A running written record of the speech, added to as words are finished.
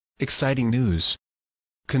Exciting news!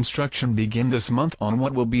 Construction began this month on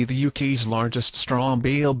what will be the UK's largest straw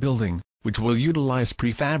bale building, which will utilise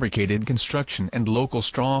prefabricated construction and local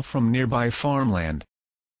straw from nearby farmland.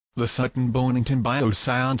 The Sutton Bonington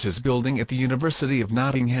Biosciences Building at the University of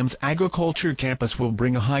Nottingham's agriculture campus will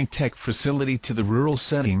bring a high-tech facility to the rural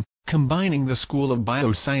setting, combining the School of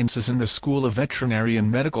Biosciences and the School of Veterinary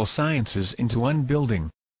and Medical Sciences into one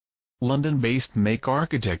building. London-based Make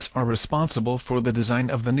Architects are responsible for the design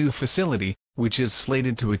of the new facility, which is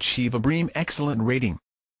slated to achieve a BREEAM Excellent Rating.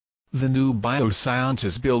 The new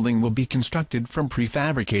Biosciences building will be constructed from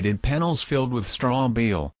prefabricated panels filled with straw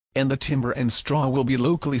bale, and the timber and straw will be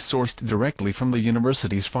locally sourced directly from the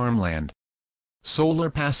university's farmland. Solar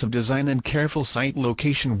passive design and careful site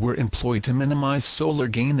location were employed to minimize solar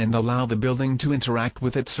gain and allow the building to interact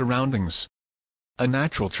with its surroundings. A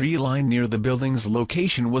natural tree line near the building's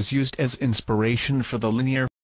location was used as inspiration for the linear,